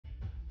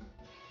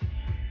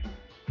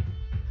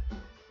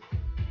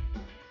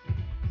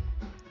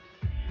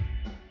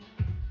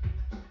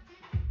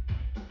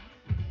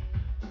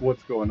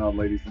What's going on,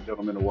 ladies and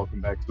gentlemen, and welcome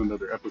back to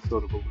another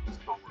episode of Elude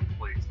Stalwart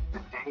Plays.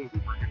 Today,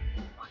 we're going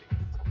to be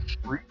playing some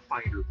Street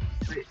Fighter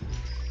 6.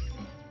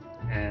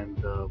 And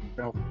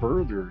without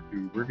further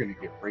ado, we're going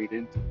to get right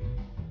into it.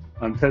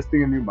 I'm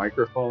testing a new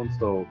microphone,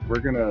 so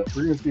we're gonna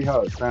see how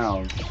it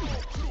sounds,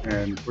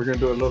 and we're gonna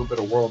do a little bit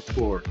of world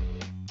tour.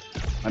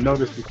 I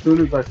noticed as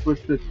soon as I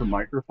switched it to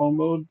microphone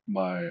mode,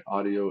 my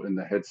audio in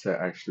the headset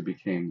actually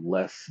became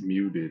less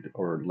muted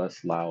or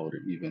less loud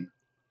even.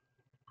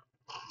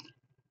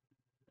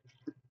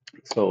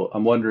 So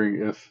I'm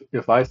wondering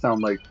if I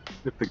sound like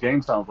if the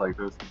game sounds like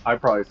this, I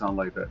probably sound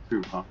like that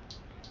too, huh?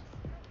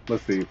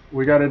 Let's see.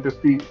 We gotta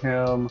defeat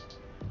him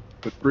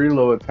with 3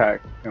 low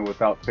attack and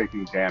without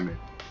taking damage.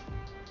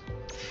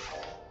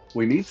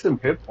 We need some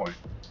hit points.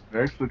 We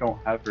actually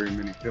don't have very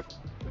many hit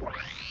points.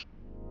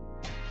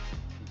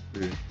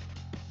 Let's see.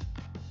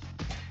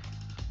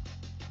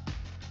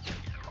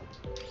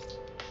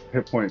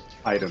 Hit points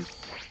items.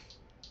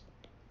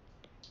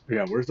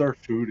 Yeah, where's our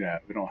food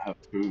at? We don't have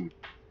food.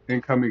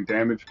 Incoming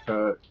damage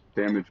cut,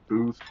 damage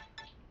boost,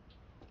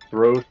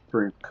 throw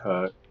strength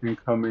cut,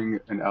 incoming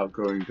and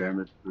outgoing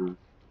damage boost.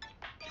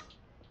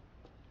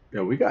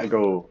 Yeah, we gotta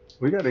go.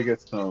 We gotta get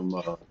some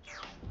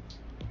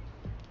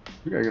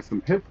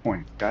hit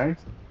points, guys.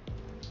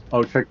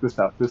 Oh, check this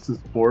out. This is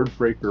Board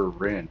Breaker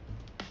Rin.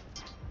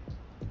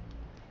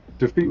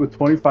 Defeat with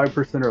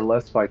 25% or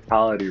less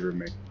vitality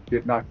remains.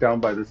 Get knocked down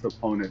by this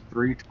opponent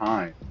 3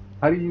 times.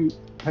 How do you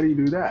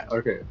do that?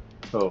 Okay,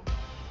 so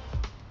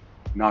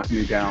knock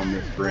me down,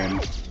 Miss Rin.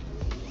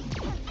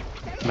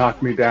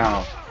 Knock me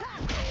down.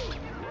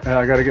 And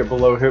I gotta get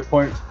below hit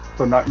points.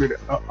 So knock me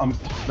down.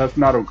 That's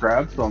not a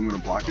grab, so I'm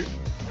gonna block it.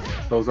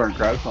 Those aren't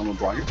grabs, so I'm gonna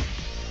block it.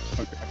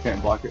 Okay, I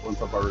can't block it once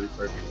I've already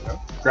started.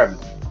 No. Grab me.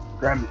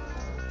 Grab me.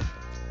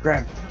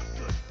 Grab me.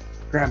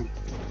 Grab me.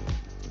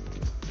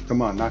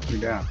 Come on, knock me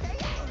down.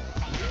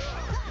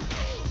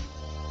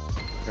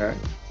 Okay.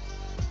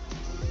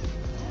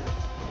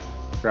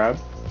 Grab.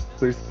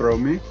 Please throw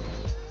me.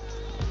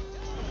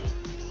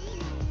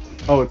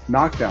 Oh, it's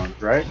knockdowns,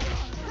 right?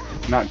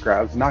 Not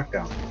grabs,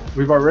 knockdowns.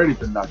 We've already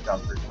been knocked down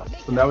 3 times.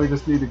 So now we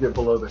just need to get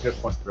below the hit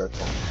point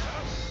threshold.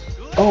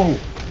 Oh!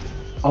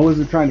 I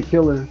wasn't trying to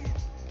kill her.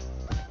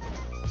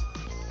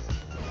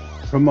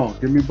 Come on,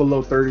 get me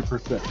below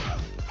 30%.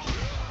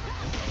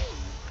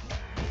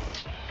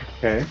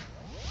 Okay.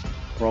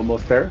 We're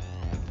almost there.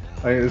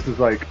 I mean, this is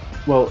like,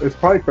 well, it's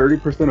probably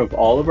 30% of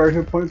all of our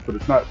hit points, but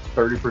it's not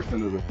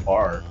 30% of the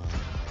bar.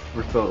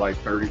 We're still at like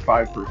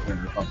 35%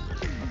 or something.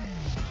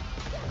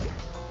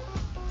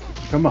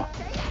 Come on.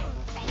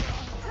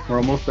 We're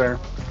almost there.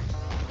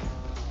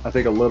 I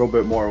think a little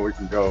bit more we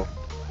can go.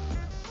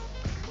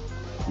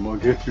 I'm gonna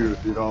get you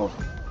if you don't.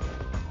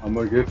 I'm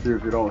gonna get you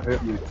if you don't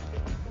hit me.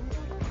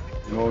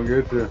 I'm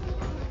gonna get you.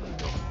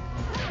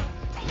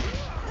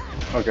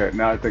 Okay,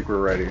 now I think we're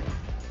ready.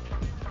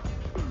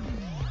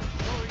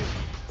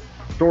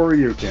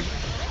 Shoryuken.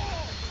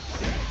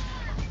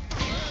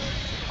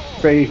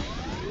 Faith.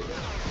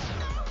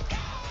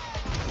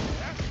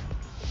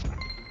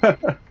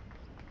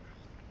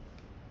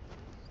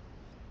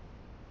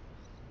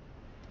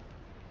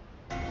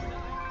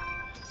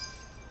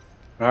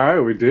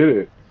 Alright, we did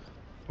it.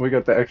 We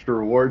got the extra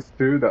rewards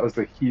too. That was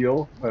the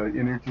heal,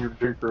 energy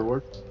drink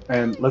reward.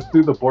 And let's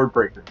do the board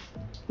breaker.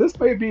 This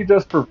may be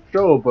just for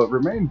show, but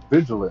remain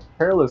vigilant.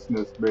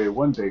 Carelessness may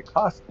one day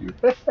cost you.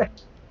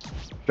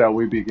 Shall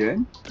we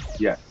begin?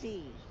 Yes.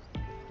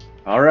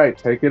 Alright,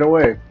 take it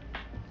away.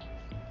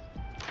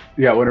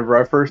 Yeah, whenever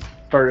I first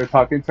started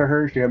talking to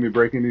her, she had me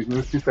breaking these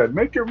moves. She said,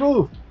 "Make your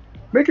move!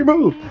 Make your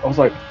move!" I was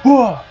like,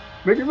 "Whoa!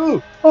 Make your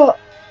move! Ah!"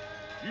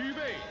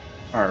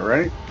 Alright,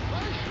 ready?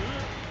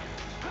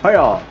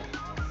 Hiya!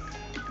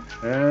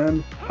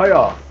 And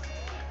hiya!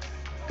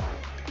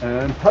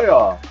 And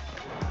hiya!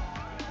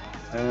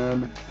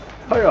 And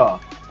hiya!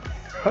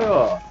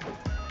 Hiya!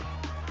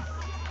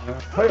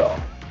 And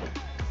hiya!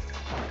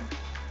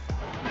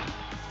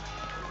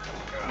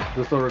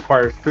 This one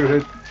requires 2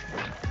 hits.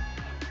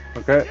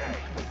 Okay.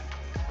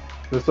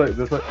 This way,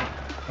 this way.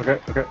 Okay,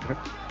 okay, okay.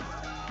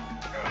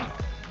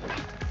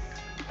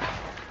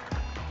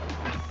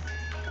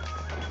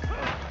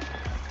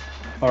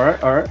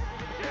 Alright, alright.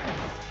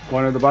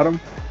 One at the bottom.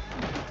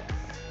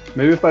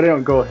 Maybe if I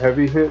don't go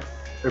heavy hit,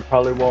 it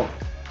probably won't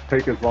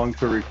take as long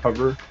to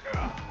recover.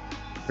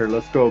 Here,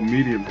 let's go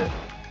medium hit.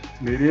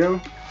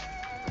 Medium,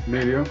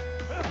 medium,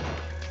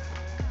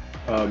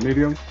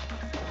 medium,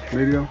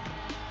 medium,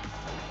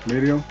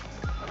 medium,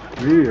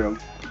 medium.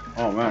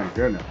 Oh my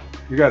goodness.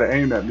 You gotta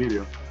aim at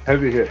medium.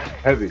 Heavy hit,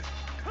 heavy,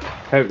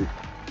 heavy,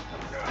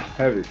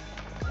 heavy,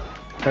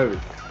 heavy.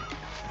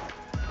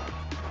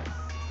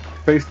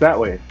 Face that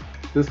way.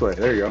 This way,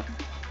 there you go.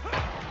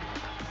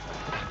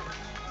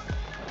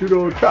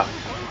 Judo chop.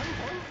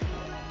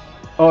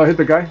 Oh, I hit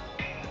the guy.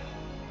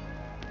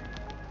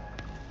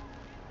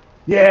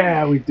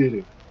 Yeah, we did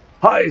it.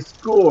 High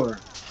score.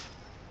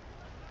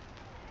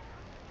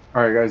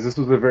 Alright guys, this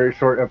was a very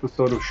short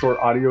episode of short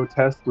audio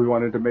test. We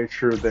wanted to make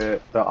sure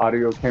that the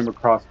audio came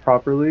across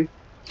properly.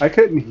 I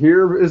couldn't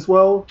hear as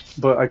well,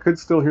 but I could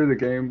still hear the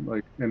game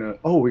like in a.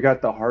 Oh, we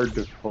got the hard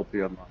difficulty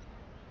unlocked.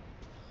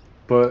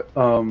 But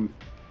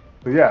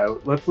but yeah,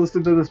 let's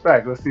listen to this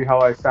back. Let's see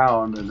how I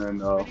sound, and then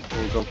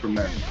we'll go from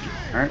there.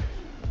 All right.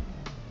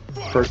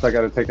 First, I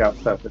got to take out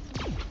Seven.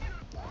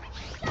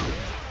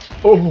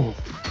 Oh,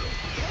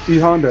 E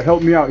Honda,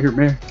 help me out here,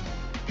 man.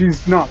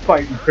 She's not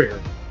fighting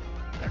fair.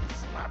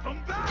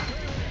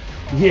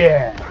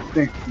 Yeah,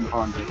 thanks, E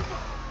Honda.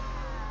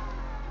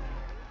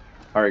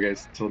 All right,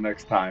 guys. Until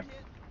next time.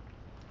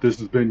 This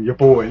has been your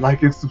boy.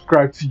 Like and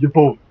subscribe to your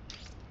boy.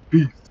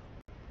 Peace.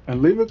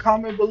 And leave a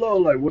comment below,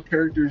 like what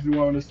characters you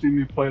want to see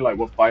me play, like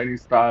what fighting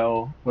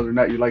style, whether or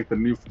not you like the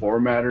new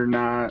format or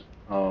not.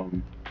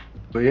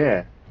 But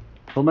yeah,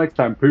 till next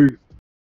time, peace.